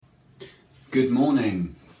Good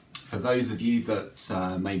morning. For those of you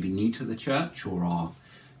that may be new to the church or are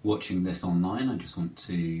watching this online, I just want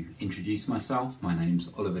to introduce myself. My name's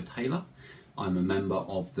Oliver Taylor. I'm a member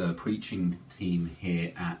of the preaching team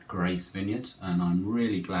here at Grace Vineyard, and I'm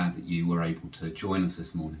really glad that you were able to join us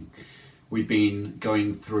this morning. We've been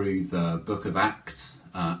going through the book of Acts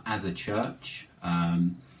as a church,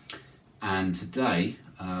 and today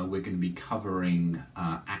we're going to be covering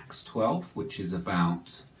Acts 12, which is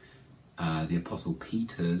about the Apostle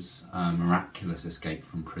Peter's miraculous escape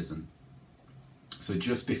from prison. So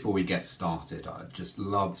just before we get started, I'd just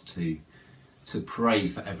love to pray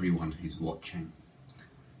for everyone who's watching.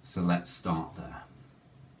 So let's start there.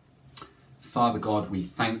 Father God, we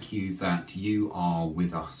thank you that you are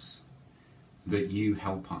with us, that you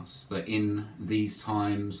help us, that in these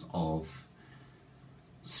times of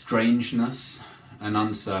strangeness and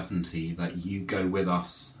uncertainty, that you go with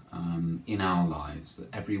us in our lives,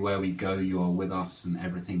 that everywhere we go you are with us, and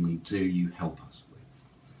everything we do you help us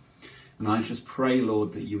with. And I just pray,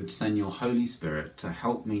 Lord, that you would send your Holy Spirit to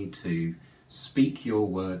help me to speak your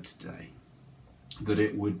word today, that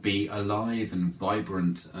it would be alive and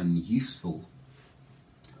vibrant and useful,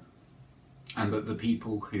 and that the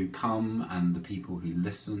people who come and the people who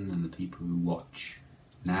listen and the people who watch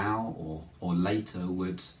now or later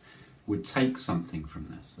would take something from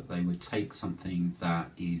this, that they would take something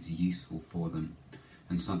that is useful for them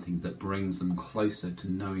and something that brings them closer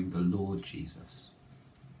to knowing the Lord Jesus.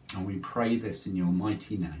 And we pray this in your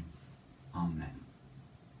mighty name. Amen.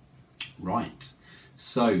 Right,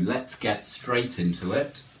 so let's get straight into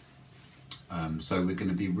it. So we're going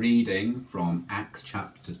to be reading from Acts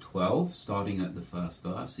chapter 12, starting at the first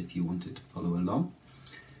verse, if you wanted to follow along.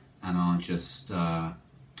 And I'll just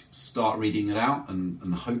start reading it out,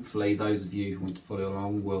 and hopefully those of you who want to follow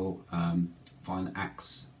along will find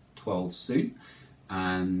Acts 12 soon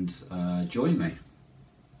and join me.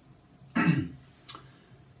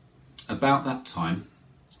 About that time,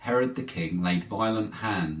 Herod the king laid violent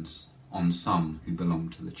hands on some who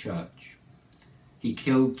belonged to the church. He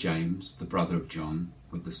killed James, the brother of John,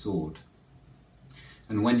 with the sword.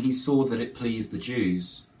 And when he saw that it pleased the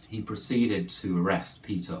Jews, he proceeded to arrest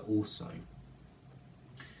Peter also.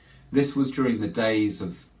 This was during the days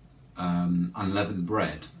of unleavened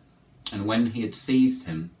bread, and when he had seized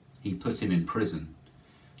him, he put him in prison,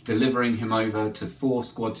 delivering him over to 4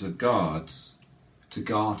 squads of guards to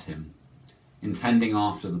guard him, intending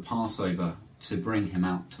after the Passover to bring him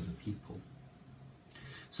out to the people.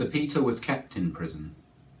 So Peter was kept in prison,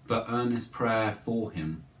 but earnest prayer for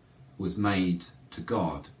him was made to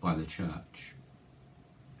God by the church.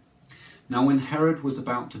 Now when Herod was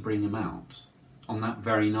about to bring him out, on that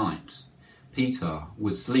very night, Peter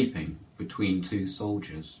was sleeping between 2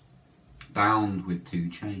 soldiers, bound with 2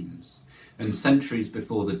 chains, and sentries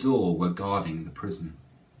before the door were guarding the prison.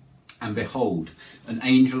 And behold, an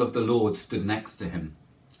angel of the Lord stood next to him,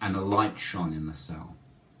 and a light shone in the cell.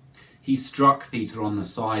 He struck Peter on the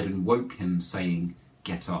side and woke him, saying,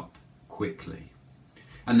 "Get up, quickly."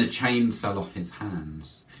 And the chains fell off his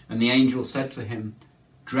hands. And the angel said to him,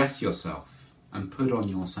 "Dress yourself and put on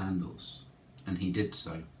your sandals." And he did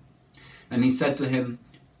so. And he said to him,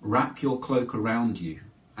 "Wrap your cloak around you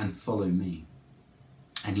and follow me."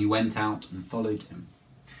 And he went out and followed him.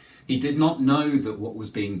 He did not know that what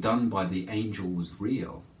was being done by the angel was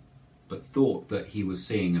real, but thought that he was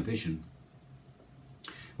seeing a vision.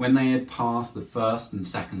 When they had passed the first and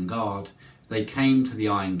second guard, they came to the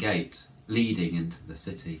iron gate leading into the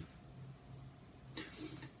city.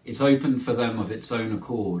 It opened for them of its own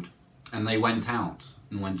accord, and they went out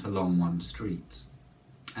and went along one street,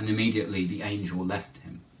 and immediately the angel left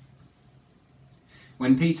him.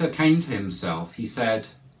 When Peter came to himself, he said,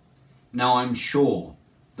 "Now I'm sure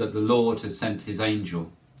that the Lord has sent his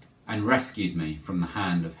angel and rescued me from the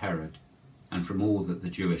hand of Herod and from all that the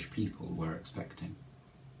Jewish people were expecting."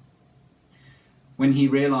 When he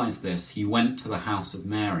realized this, he went to the house of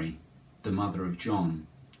Mary, the mother of John,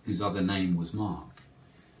 whose other name was Mark,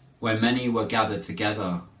 where many were gathered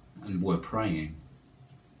together and were praying.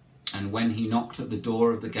 And when he knocked at the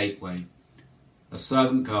door of the gateway, a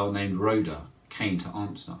servant girl named Rhoda came to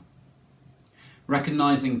answer.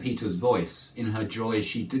 Recognizing Peter's voice, in her joy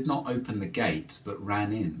she did not open the gate, but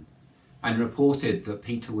ran in, and reported that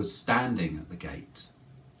Peter was standing at the gate.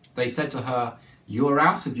 They said to her, "You are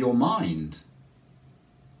out of your mind."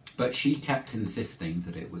 But she kept insisting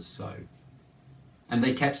that it was so. And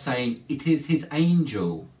they kept saying, "It is his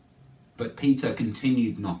angel." But Peter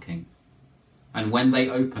continued knocking. And when they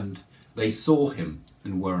opened, they saw him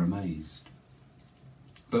and were amazed.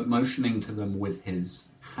 But motioning to them with his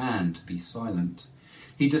hand to be silent,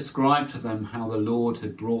 he described to them how the Lord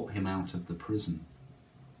had brought him out of the prison.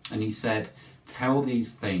 And he said, "Tell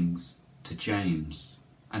these things to James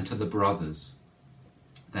and to the brothers."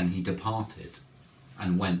 Then he departed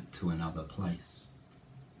and went to another place.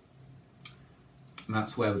 And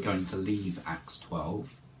that's where we're going to leave Acts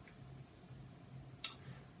 12.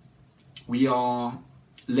 We are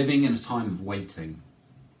living in a time of waiting.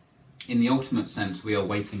 In the ultimate sense, we are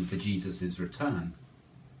waiting for Jesus' return.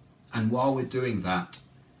 And while we're doing that,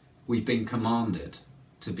 we've been commanded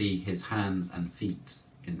to be his hands and feet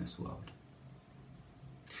in this world,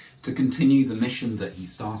 to continue the mission that he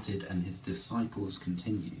started and his disciples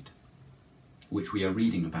continued, which we are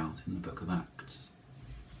reading about in the book of Acts.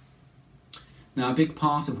 Now, a big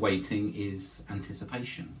part of waiting is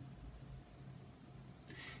anticipation.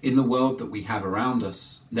 In the world that we have around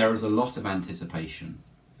us, there is a lot of anticipation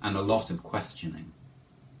and a lot of questioning.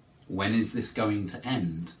 When is this going to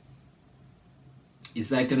end? Is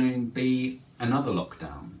there going to be another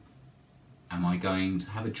lockdown? Am I going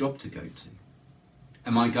to have a job to go to?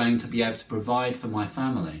 Am I going to be able to provide for my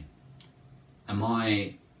family? Am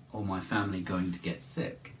I or my family going to get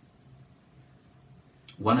sick?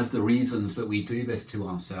 One of the reasons that we do this to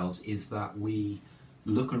ourselves is that we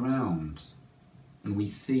look around and we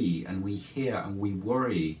see and we hear and we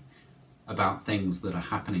worry about things that are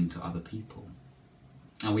happening to other people.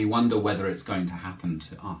 And we wonder whether it's going to happen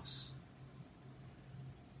to us.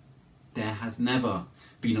 There has never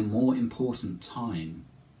been a more important time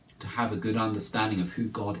to have a good understanding of who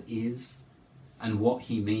God is and what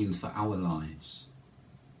he means for our lives.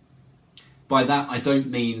 By that, I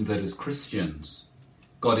don't mean that as Christians,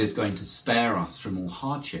 God is going to spare us from all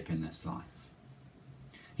hardship in this life.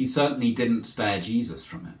 He certainly didn't spare Jesus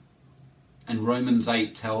from it. And Romans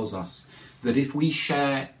 8 tells us that if we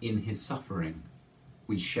share in his suffering,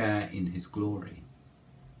 we share in his glory.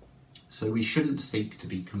 So we shouldn't seek to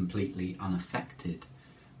be completely unaffected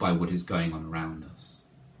by what is going on around us.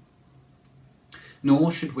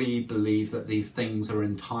 Nor should we believe that these things are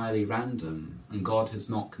entirely random and God has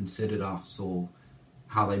not considered us or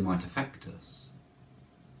how they might affect us.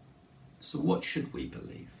 So what should we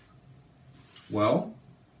believe? Well,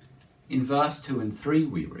 in verse 2 and 3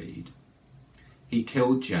 we read, "He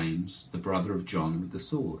killed James, the brother of John, with the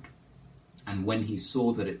sword. And when he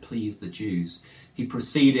saw that it pleased the Jews, he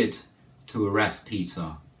proceeded to arrest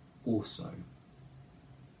Peter also."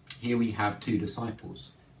 Here we have two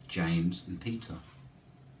disciples, James and Peter.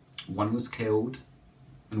 One was killed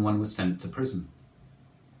and one was sent to prison.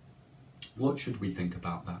 What should we think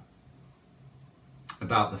about that?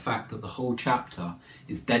 About the fact that the whole chapter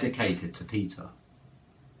is dedicated to Peter,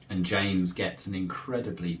 and James gets an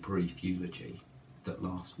incredibly brief eulogy that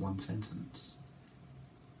lasts one sentence.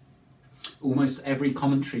 Almost every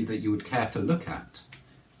commentary that you would care to look at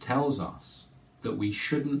tells us that we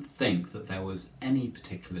shouldn't think that there was any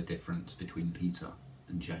particular difference between Peter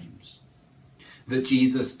and James. That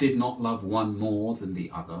Jesus did not love one more than the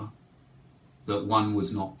other, that one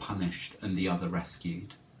was not punished and the other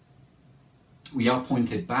rescued. We are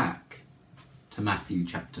pointed back to Matthew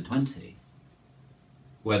chapter 20,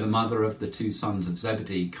 where the mother of the two sons of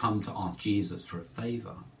Zebedee come to ask Jesus for a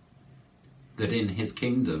favour, that in his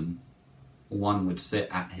kingdom one would sit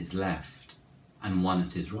at his left and one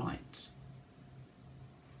at his right.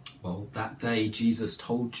 Well, that day Jesus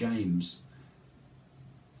told James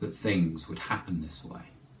that things would happen this way.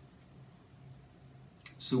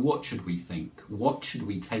 So what should we think? What should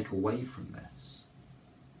we take away from this?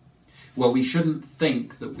 Well, we shouldn't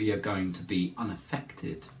think that we are going to be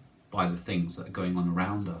unaffected by the things that are going on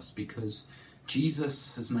around us, because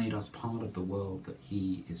Jesus has made us part of the world that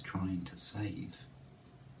he is trying to save.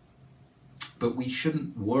 But we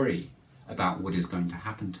shouldn't worry about what is going to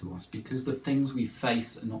happen to us, because the things we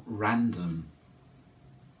face are not random.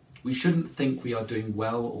 We shouldn't think we are doing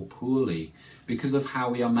well or poorly because of how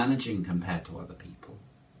we are managing compared to other people,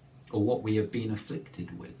 or what we have been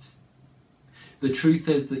afflicted with. The truth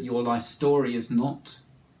is that your life story is not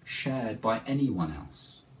shared by anyone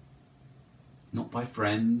else. Not by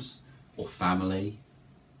friends or family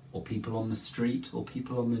or people on the street or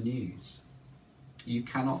people on the news. You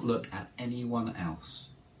cannot look at anyone else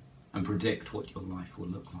and predict what your life will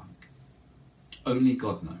look like. Only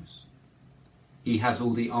God knows. He has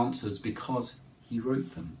all the answers because he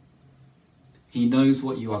wrote them. He knows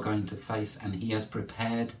what you are going to face and he has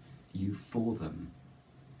prepared you for them.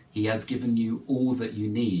 He has given you all that you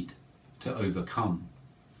need to overcome.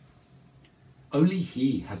 Only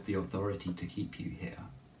he has the authority to keep you here,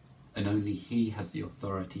 and only he has the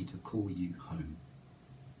authority to call you home.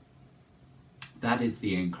 That is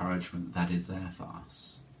the encouragement that is there for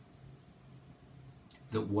us.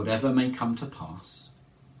 That whatever may come to pass,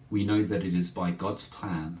 we know that it is by God's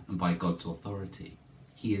plan and by God's authority.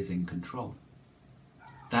 He is in control.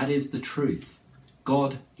 That is the truth.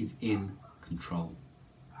 God is in control.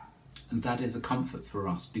 And that is a comfort for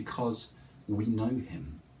us because we know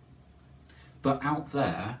him. But out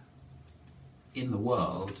there, in the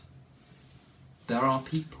world, there are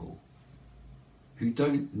people who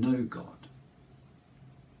don't know God.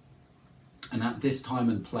 And at this time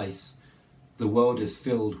and place, the world is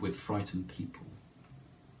filled with frightened people.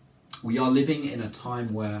 We are living in a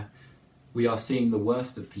time where we are seeing the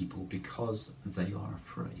worst of people because they are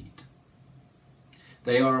afraid.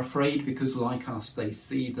 They are afraid because, like us, they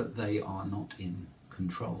see that they are not in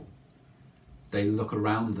control. They look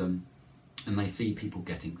around them and they see people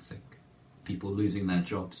getting sick, people losing their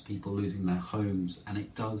jobs, people losing their homes, and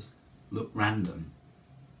it does look random.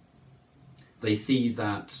 They see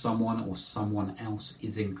that someone or someone else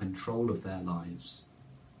is in control of their lives,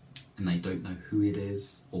 and they don't know who it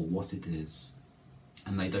is or what it is,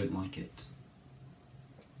 and they don't like it.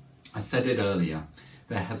 I said it earlier,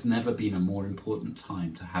 there has never been a more important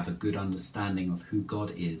time to have a good understanding of who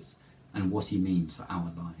God is and what he means for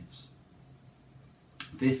our lives.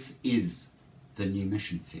 This is the new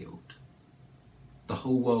mission field. The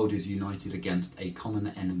whole world is united against a common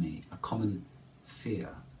enemy, a common fear.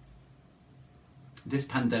 This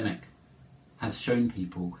pandemic has shown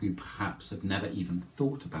people who perhaps have never even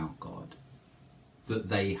thought about God that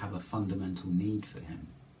they have a fundamental need for him,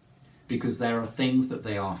 because there are things that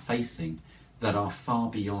they are facing that are far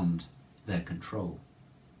beyond their control.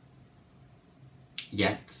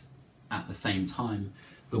 Yet, at the same time,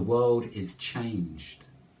 the world is changed.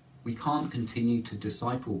 We can't continue to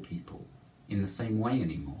disciple people in the same way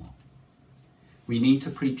anymore. We need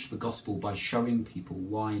to preach the gospel by showing people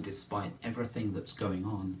why, despite everything that's going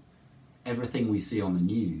on, everything we see on the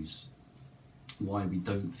news, why we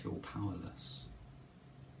don't feel powerless.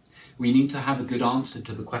 We need to have a good answer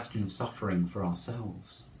to the question of suffering for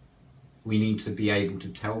ourselves. We need to be able to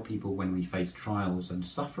tell people when we face trials and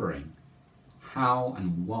suffering how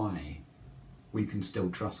and why we can still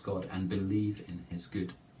trust God and believe in his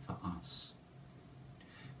good for us.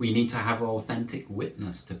 We need to have an authentic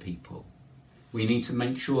witness to people. We need to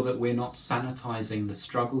make sure that we're not sanitizing the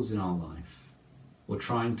struggles in our life or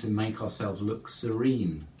trying to make ourselves look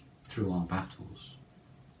serene through our battles.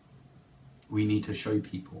 We need to show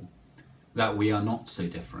people that we are not so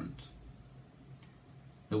different,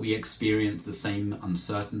 that we experience the same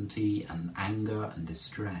uncertainty and anger and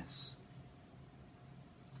distress,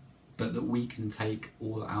 but that we can take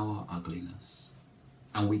all our ugliness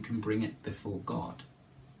and we can bring it before God,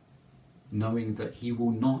 knowing that he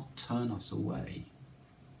will not turn us away.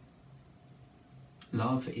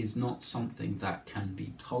 Love is not something that can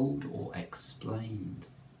be told or explained.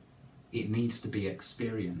 It needs to be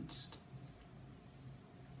experienced.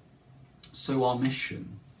 So our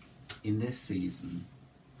mission in this season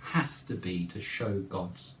has to be to show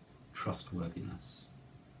God's trustworthiness.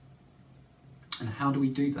 And how do we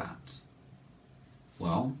do that?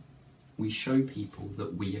 Well, we show people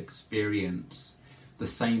that we experience the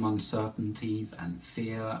same uncertainties and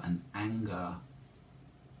fear and anger,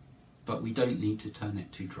 but we don't need to turn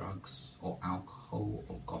it to drugs or alcohol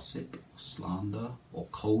or gossip or slander or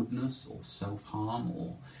coldness or self-harm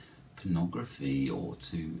or pornography or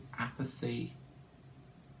to apathy.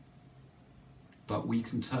 But we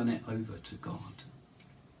can turn it over to God,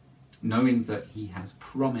 knowing that he has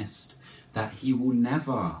promised that he will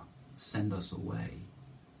never send us away,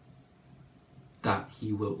 that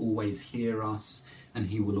he will always hear us and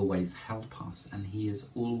he will always help us and he is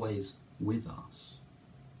always with us.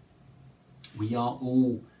 We are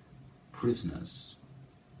all prisoners,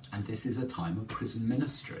 and this is a time of prison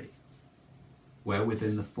ministry, where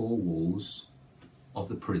within the four walls of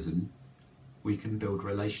the prison we can build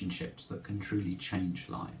relationships that can truly change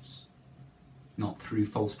lives, not through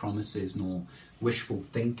false promises nor wishful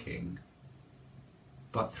thinking,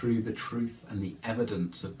 but through the truth and the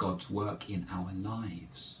evidence of God's work in our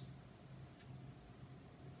lives.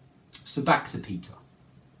 So back to Peter.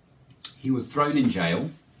 He was thrown in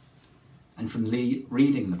jail, and from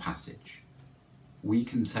reading the passage, we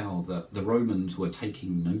can tell that the Romans were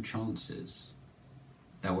taking no chances.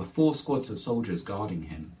 There were 4 squads of soldiers guarding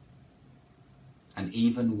him, and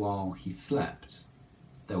even while he slept,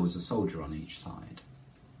 there was a soldier on each side.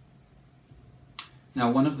 Now,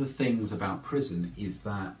 one of the things about prison is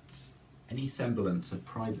that any semblance of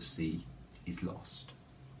privacy is lost.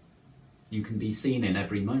 You can be seen in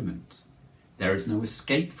every moment. There is no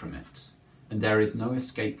escape from it, and there is no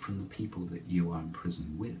escape from the people that you are in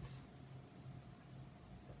prison with.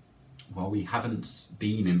 While we haven't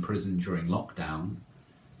been in prison during lockdown,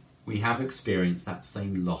 we have experienced that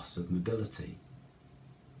same loss of mobility.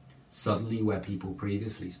 Suddenly, where people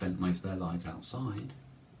previously spent most of their lives outside,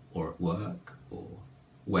 or at work, or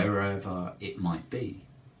wherever it might be,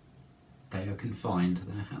 they are confined to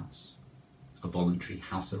their house. A voluntary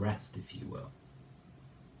house arrest, if you will.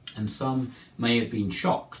 And some may have been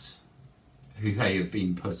shocked who they have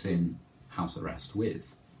been put in house arrest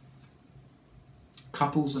with.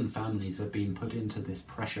 Couples and families have been put into this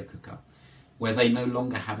pressure cooker where they no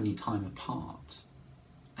longer have any time apart,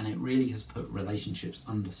 and it really has put relationships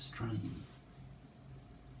under strain.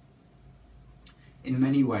 In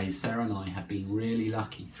many ways, Sarah and I have been really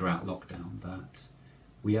lucky throughout lockdown that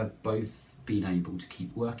we have both been able to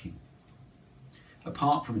keep working.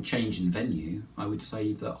 Apart from a change in venue, I would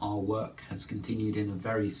say that our work has continued in a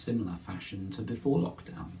very similar fashion to before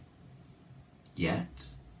lockdown. Yet,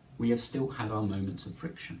 we have still had our moments of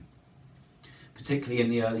friction. Particularly in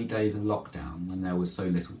the early days of lockdown, when there was so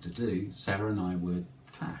little to do, Sarah and I would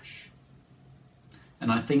clash.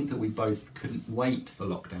 And I think that we both couldn't wait for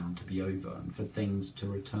lockdown to be over and for things to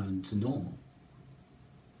return to normal.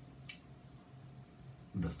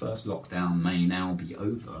 The first lockdown may now be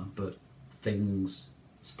over, but things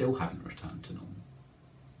still haven't returned to normal.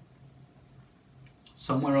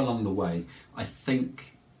 Somewhere along the way, I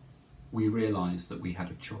think we realised that we had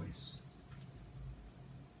a choice.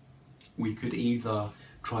 We could either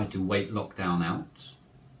try to wait lockdown out,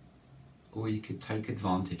 or you could take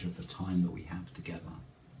advantage of the time that we have together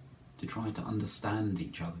to try to understand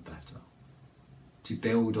each other better, to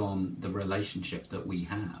build on the relationship that we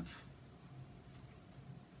have.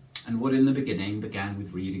 And what in the beginning began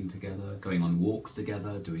with reading together, going on walks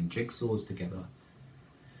together, doing jigsaws together,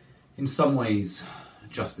 in some ways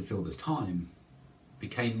just to fill the time,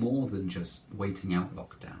 became more than just waiting out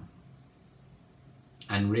lockdown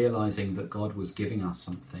and realising that God was giving us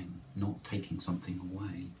something, not taking something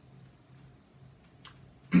away.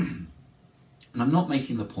 And I'm not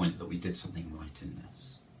making the point that we did something right in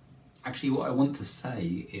this. Actually, what I want to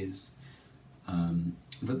say is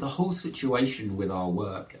that the whole situation with our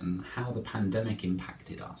work and how the pandemic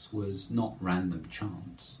impacted us was not random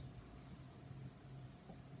chance.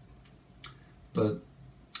 But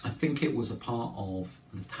I think it was a part of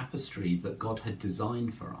the tapestry that God had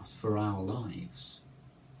designed for us, for our lives.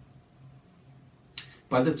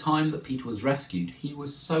 By the time that Peter was rescued, he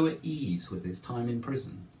was so at ease with his time in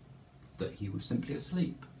prison that he was simply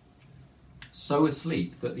asleep. So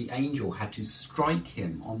asleep that the angel had to strike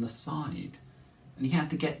him on the side, and he had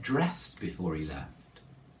to get dressed before he left.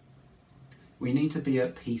 We need to be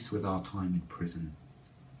at peace with our time in prison,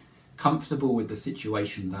 comfortable with the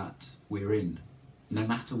situation that we're in, no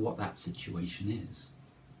matter what that situation is.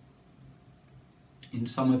 In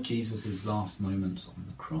some of Jesus' last moments on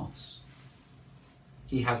the cross,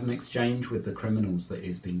 he has an exchange with the criminals that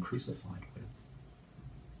he's been crucified with.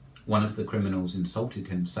 One of the criminals insulted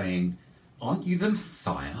him, saying, "Aren't you the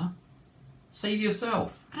Messiah? Save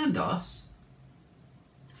yourself and us."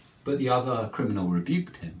 But the other criminal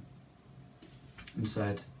rebuked him and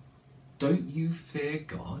said, "Don't you fear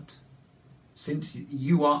God, since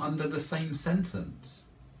you are under the same sentence?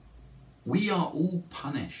 We are all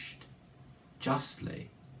punished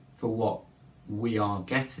justly for what we are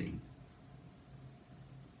getting,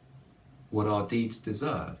 what our deeds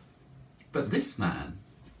deserve. But this man,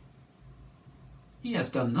 he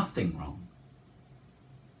has done nothing wrong."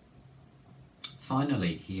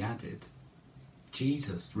 Finally, he added,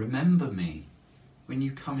 "Jesus, remember me when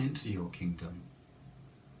you come into your kingdom."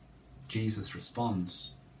 Jesus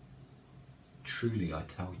responds, "Truly I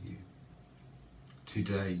tell you,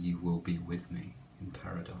 today you will be with me in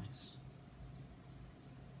paradise."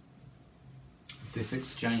 Of this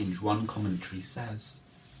exchange, one commentary says,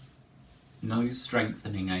 "No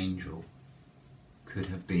strengthening angel could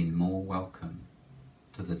have been more welcome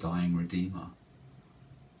to the dying Redeemer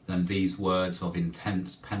than these words of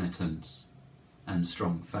intense penitence and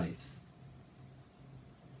strong faith."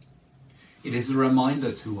 It is a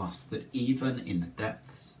reminder to us that even in the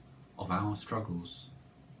depths of our struggles,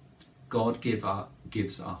 God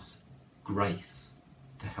gives us grace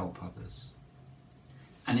to help others.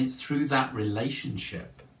 And it's through that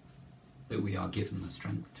relationship that we are given the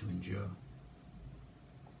strength to endure.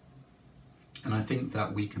 And I think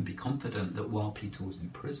that we can be confident that while Peter was in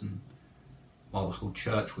prison, while the whole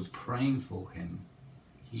church was praying for him,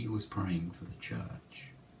 he was praying for the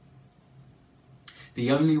church.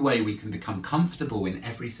 The only way we can become comfortable in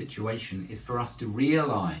every situation is for us to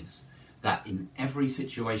realise that in every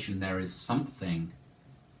situation there is something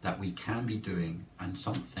that we can be doing and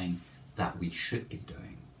something that we should be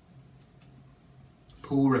doing.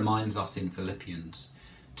 Paul reminds us in Philippians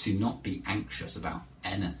to not be anxious about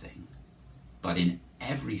anything, but in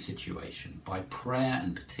every situation, by prayer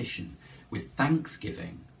and petition, with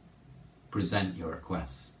thanksgiving, present your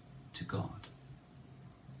requests to God.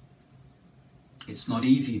 It's not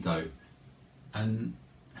easy though, and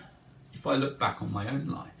if I look back on my own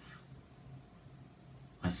life,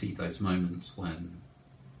 I see those moments when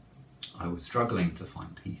I was struggling to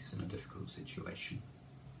find peace in a difficult situation.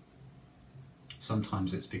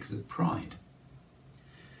 Sometimes it's because of pride.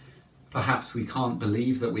 Perhaps we can't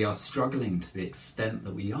believe that we are struggling to the extent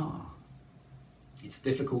that we are. It's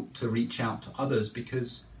difficult to reach out to others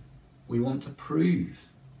because we want to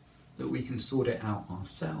prove that we can sort it out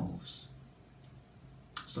ourselves.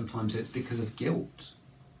 Sometimes it's because of guilt.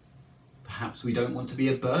 Perhaps we don't want to be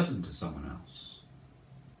a burden to someone else.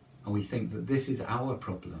 And we think that this is our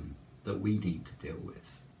problem that we need to deal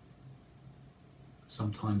with.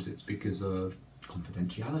 Sometimes it's because of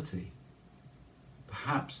confidentiality.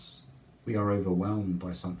 Perhaps we are overwhelmed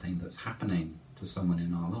by something that's happening to someone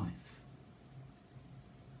in our life.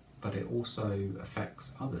 But it also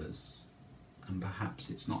affects others, and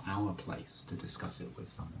perhaps it's not our place to discuss it with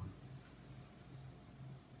someone.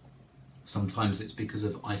 Sometimes it's because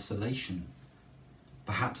of isolation.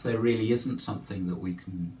 Perhaps there really isn't someone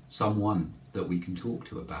that we can talk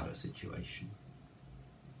to about a situation.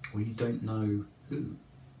 Or you don't know who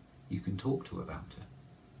you can talk to about it.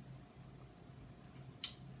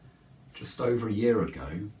 Just over a year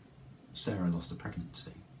ago, Sarah lost a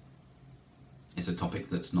pregnancy. It's a topic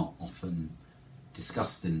that's not often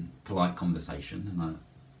discussed in polite conversation, and I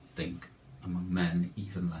think among men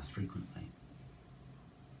even less frequently.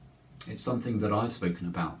 It's something that I've spoken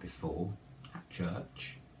about before at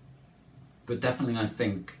church, but definitely I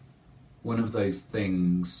think one of those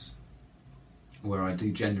things where I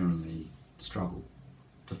do genuinely struggle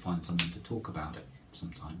to find someone to talk about it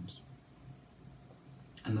sometimes.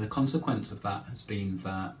 And the consequence of that has been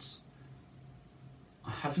that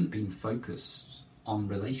I haven't been focused on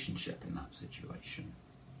relationship in that situation.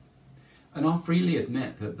 And I'll freely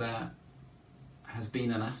admit that there has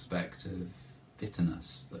been an aspect of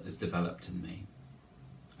bitterness that has developed in me,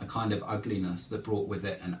 a kind of ugliness that brought with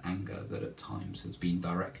it an anger that at times has been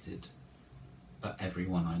directed at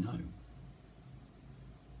everyone I know.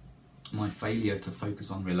 My failure to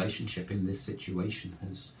focus on relationship in this situation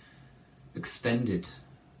has extended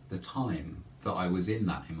the time that I was in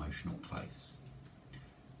that emotional place,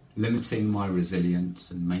 limiting my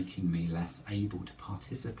resilience and making me less able to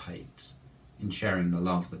participate in sharing the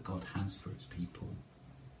love that God has for his people.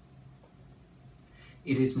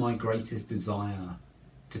 It is my greatest desire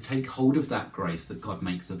to take hold of that grace that God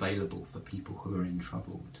makes available for people who are in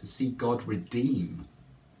trouble, to see God redeem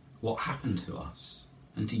what happened to us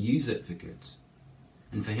and to use it for good,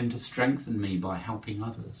 and for him to strengthen me by helping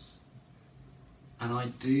others. And I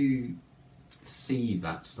do see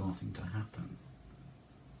that starting to happen.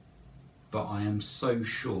 But I am so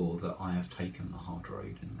sure that I have taken the hard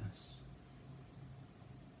road in this.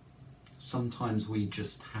 Sometimes we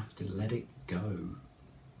just have to let it go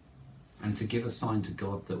and to give a sign to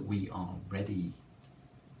God that we are ready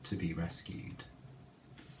to be rescued.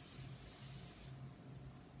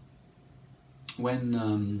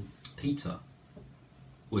 When Peter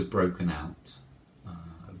was broken out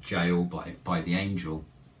of jail by the angel,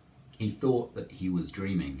 he thought that he was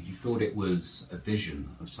dreaming. He thought it was a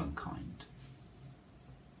vision of some kind.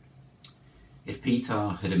 If Peter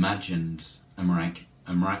had imagined a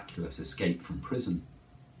miraculous escape from prison,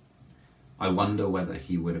 I wonder whether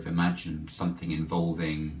he would have imagined something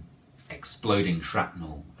involving exploding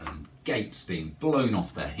shrapnel and gates being blown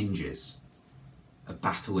off their hinges, a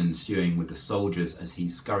battle ensuing with the soldiers as he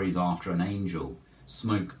scurries after an angel,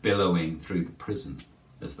 smoke billowing through the prison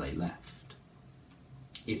as they left.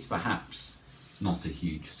 It's perhaps not a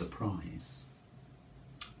huge surprise.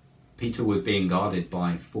 Peter was being guarded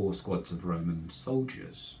by 4 squads of Roman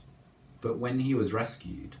soldiers, but when he was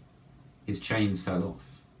rescued, his chains fell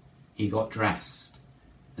off. He got dressed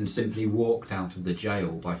and simply walked out of the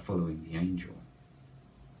jail by following the angel.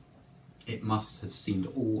 It must have seemed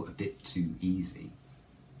all a bit too easy.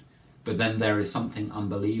 But then there is something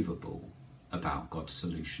unbelievable about God's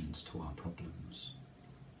solutions to our problems.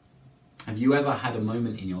 Have you ever had a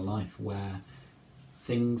moment in your life where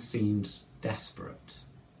things seemed desperate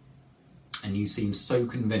and you seemed so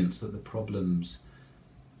convinced that the problems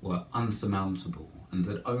were unsurmountable and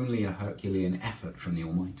that only a Herculean effort from the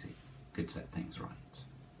Almighty could set things right?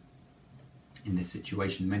 In this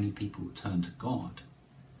situation, many people turn to God.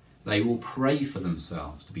 They will pray for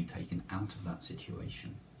themselves to be taken out of that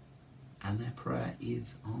situation, and their prayer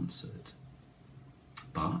is answered.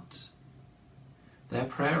 But their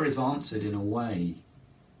prayer is answered in a way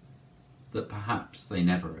that perhaps they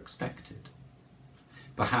never expected.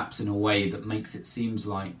 Perhaps in a way that makes it seem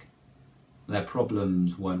like their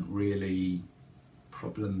problems weren't really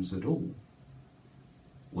problems at all.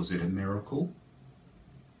 Was it a miracle?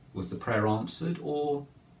 Was the prayer answered, or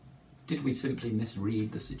did we simply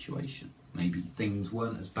misread the situation? Maybe things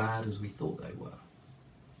weren't as bad as we thought they were.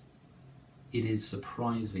 It is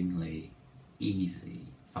surprisingly easy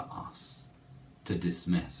for us to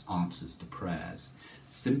dismiss answers to prayers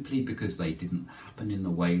simply because they didn't happen in the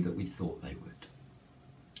way that we thought they would,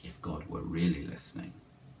 if God were really listening.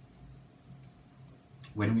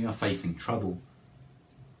 When we are facing trouble,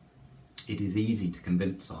 it is easy to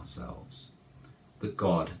convince ourselves that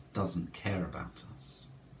God doesn't care about us,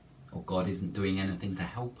 or God isn't doing anything to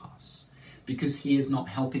help us, because he is not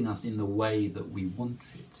helping us in the way that we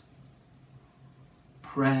wanted.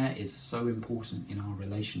 Prayer is so important in our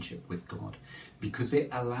relationship with God because it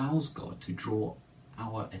allows God to draw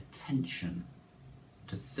our attention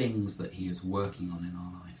to things that he is working on in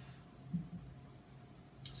our life.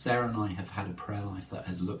 Sarah and I have had a prayer life that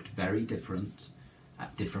has looked very different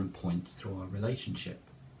at different points through our relationship.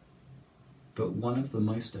 But one of the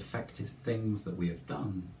most effective things that we have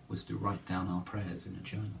done was to write down our prayers in a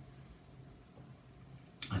journal.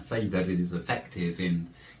 I say that it is effective in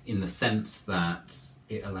the sense that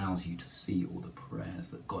it allows you to see all the prayers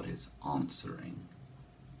that God is answering,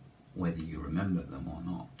 whether you remember them or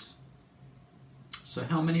not. So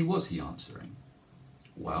how many was he answering?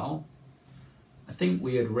 Well, I think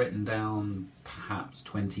we had written down perhaps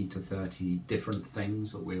 20 to 30 different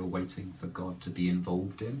things that we were waiting for God to be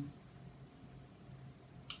involved in.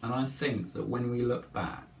 And I think that when we look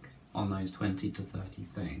back on those 20 to 30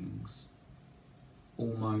 things,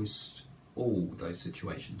 almost all those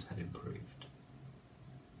situations had improved.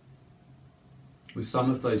 With some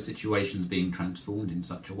of those situations being transformed in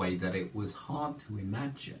such a way that it was hard to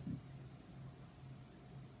imagine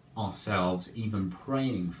ourselves even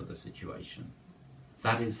praying for the situation.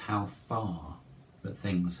 That is how far that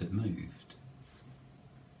things had moved.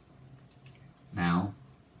 Now,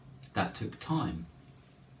 that took time,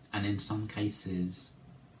 and in some cases,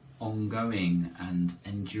 ongoing and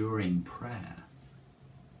enduring prayer.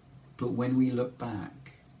 But when we look back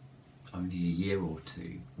only a year or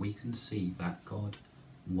two, we can see that God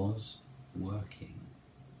was working.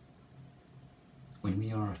 When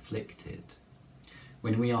we are afflicted,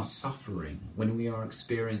 when we are suffering, when we are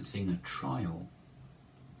experiencing a trial,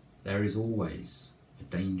 there is always a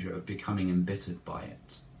danger of becoming embittered by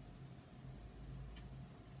it.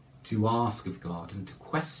 To ask of God and to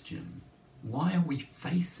question, why are we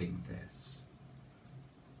facing this?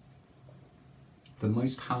 The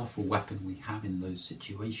most powerful weapon we have in those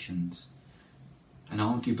situations, and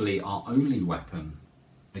arguably our only weapon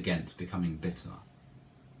against becoming bitter,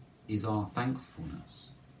 is our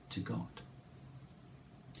thankfulness to God,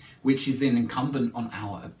 which is incumbent on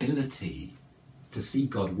our ability to see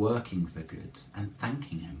God working for good and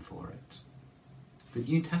thanking him for it. The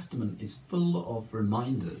New Testament is full of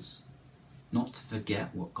reminders not to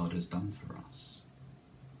forget what God has done for us.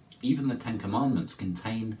 Even the Ten Commandments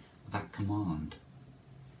contain that command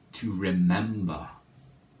to remember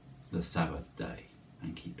the Sabbath day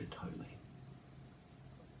and keep it holy.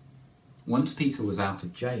 Once Peter was out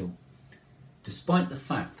of jail, despite the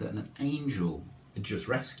fact that an angel had just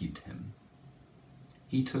rescued him,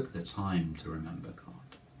 he took the time to remember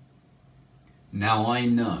God. Now I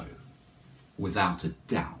know, without a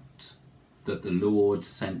doubt, that the Lord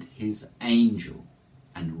sent his angel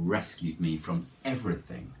and rescued me from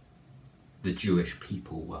everything the Jewish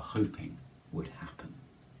people were hoping would happen.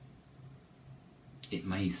 It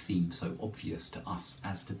may seem so obvious to us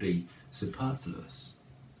as to be superfluous,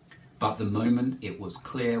 but the moment it was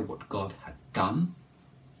clear what God had done,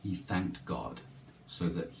 he thanked God so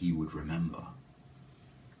that he would remember.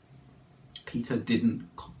 Peter didn't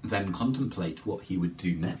then contemplate what he would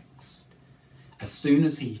do next. As soon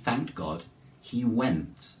as he thanked God, he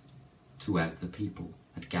went to where the people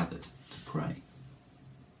had gathered to pray.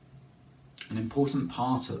 An important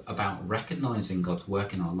part about recognizing God's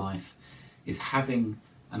work in our life is having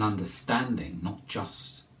an understanding, not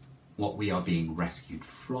just what we are being rescued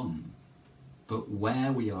from, but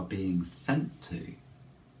where we are being sent to.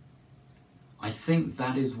 I think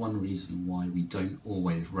that is one reason why we don't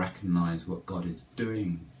always recognize what God is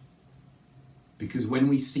doing. Because when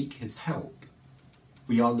we seek his help,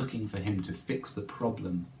 we are looking for him to fix the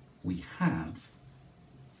problem we have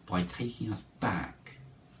by taking us back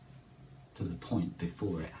to the point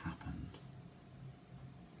before it happened.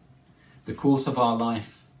 The course of our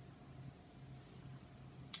life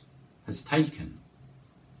has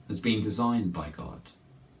been designed by God.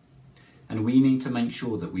 And we need to make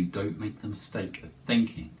sure that we don't make the mistake of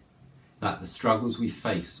thinking that the struggles we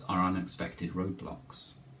face are unexpected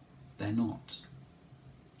roadblocks. They're not.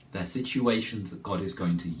 They're situations that God is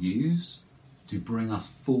going to use to bring us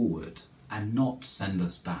forward and not send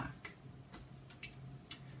us back.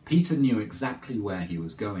 Peter knew exactly where he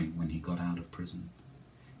was going when he got out of prison.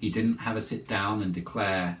 He didn't have a sit down and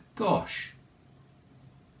declare, gosh,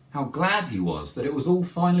 how glad he was that it was all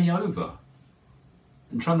finally over,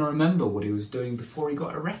 and trying to remember what he was doing before he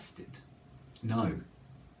got arrested. No,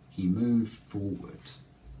 he moved forward.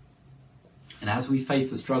 And as we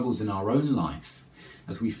face the struggles in our own life,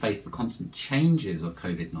 as we face the constant changes of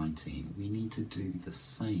COVID-19, we need to do the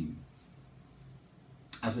same.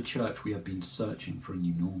 As a church, we have been searching for a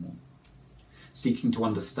new normal, seeking to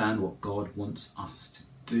understand what God wants us to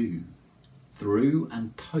do through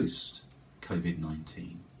and post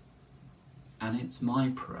COVID-19. And it's my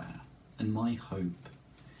prayer and my hope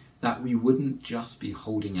that we wouldn't just be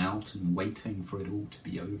holding out and waiting for it all to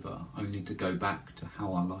be over, only to go back to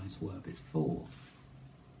how our lives were before.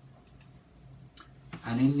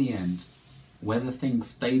 And in the end, whether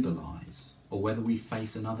things stabilise or whether we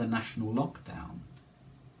face another national lockdown,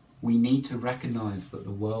 we need to recognise that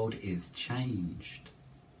the world is changed,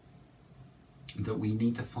 and that we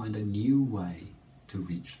need to find a new way to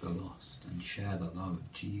reach the lost and share the love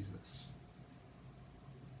of Jesus.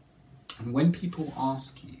 And when people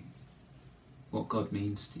ask you what God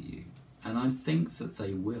means to you, and I think that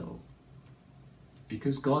they will,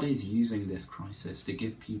 because God is using this crisis to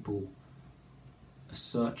give people a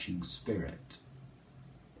searching spirit.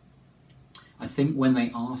 I think when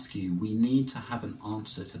they ask you, we need to have an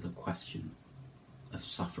answer to the question of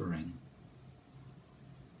suffering,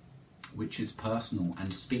 which is personal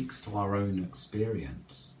and speaks to our own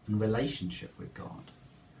experience and relationship with God.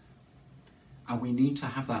 And we need to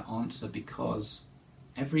have that answer because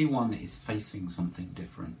everyone is facing something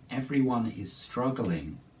different. Everyone is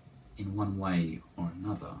struggling in one way or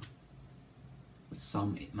another. With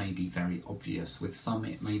some it may be very obvious, with some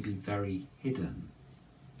it may be very hidden.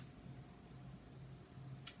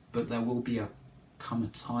 But there will come a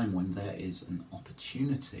time when there is an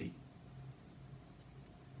opportunity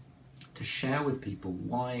to share with people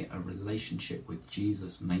why a relationship with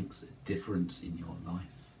Jesus makes a difference in your life.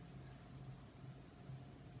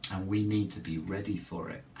 And we need to be ready for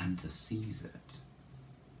it and to seize it.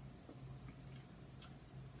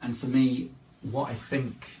 And for me, what I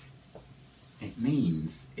think it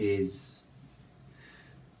means is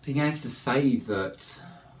being able to say that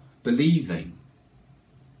believing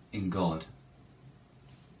in God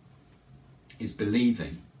is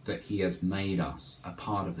believing that He has made us a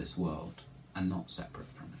part of this world and not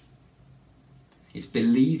separate from it. It's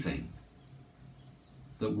believing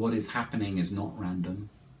that what is happening is not random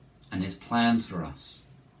and His plans for us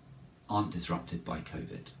aren't disrupted by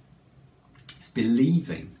COVID. It's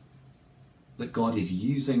believing that God is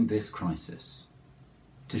using this crisis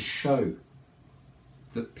to show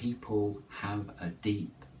that people have a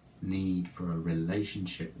deep need for a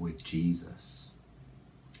relationship with Jesus.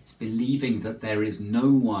 It's believing that there is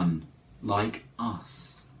no one like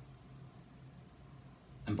us.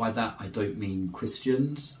 And by that I don't mean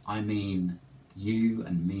Christians, I mean you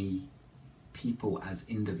and me, people as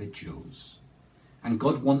individuals. And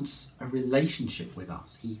God wants a relationship with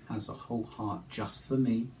us. He has a whole heart just for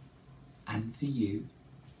me and for you.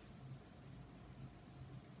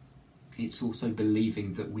 It's also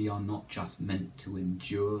believing that we are not just meant to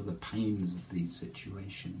endure the pains of these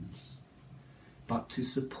situations, but to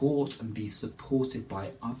support and be supported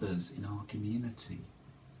by others in our community.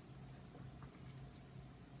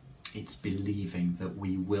 It's believing that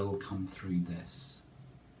we will come through this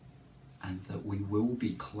and that we will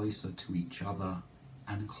be closer to each other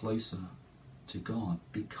and closer to God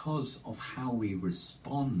because of how we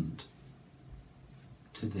respond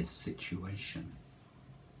to this situation.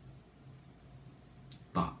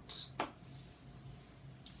 But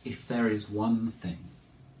if there is one thing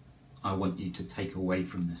I want you to take away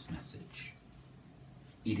from this message,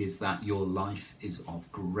 it is that your life is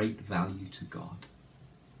of great value to God,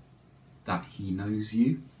 that He knows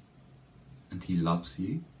you and He loves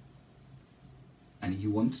you, and He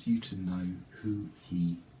wants you to know who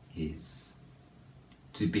He is,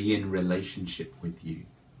 to be in relationship with you,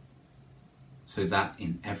 so that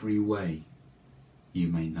in every way you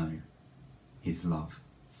may know His love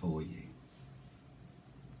for you.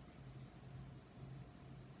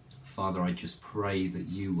 Father, I just pray that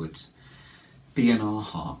you would be in our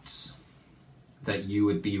hearts, that you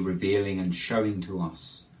would be revealing and showing to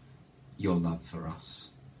us your love for us.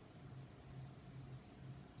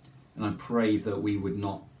 And I pray that we would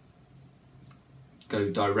not go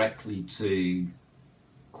directly to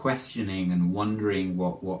questioning and wondering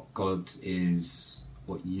what God is,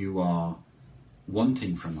 what you are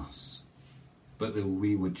wanting from us, but that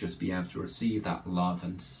we would just be able to receive that love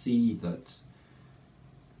and see that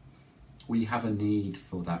we have a need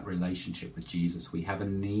for that relationship with Jesus. We have a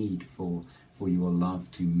need for your love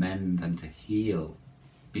to mend and to heal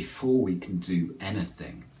before we can do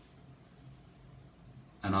anything.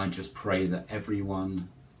 And I just pray that everyone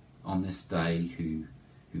on this day who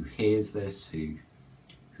hears this, who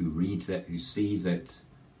reads it, who sees it,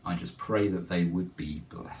 I just pray that they would be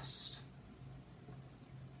blessed.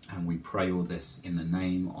 And we pray all this in the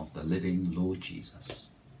name of the living Lord Jesus.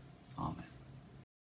 Amen.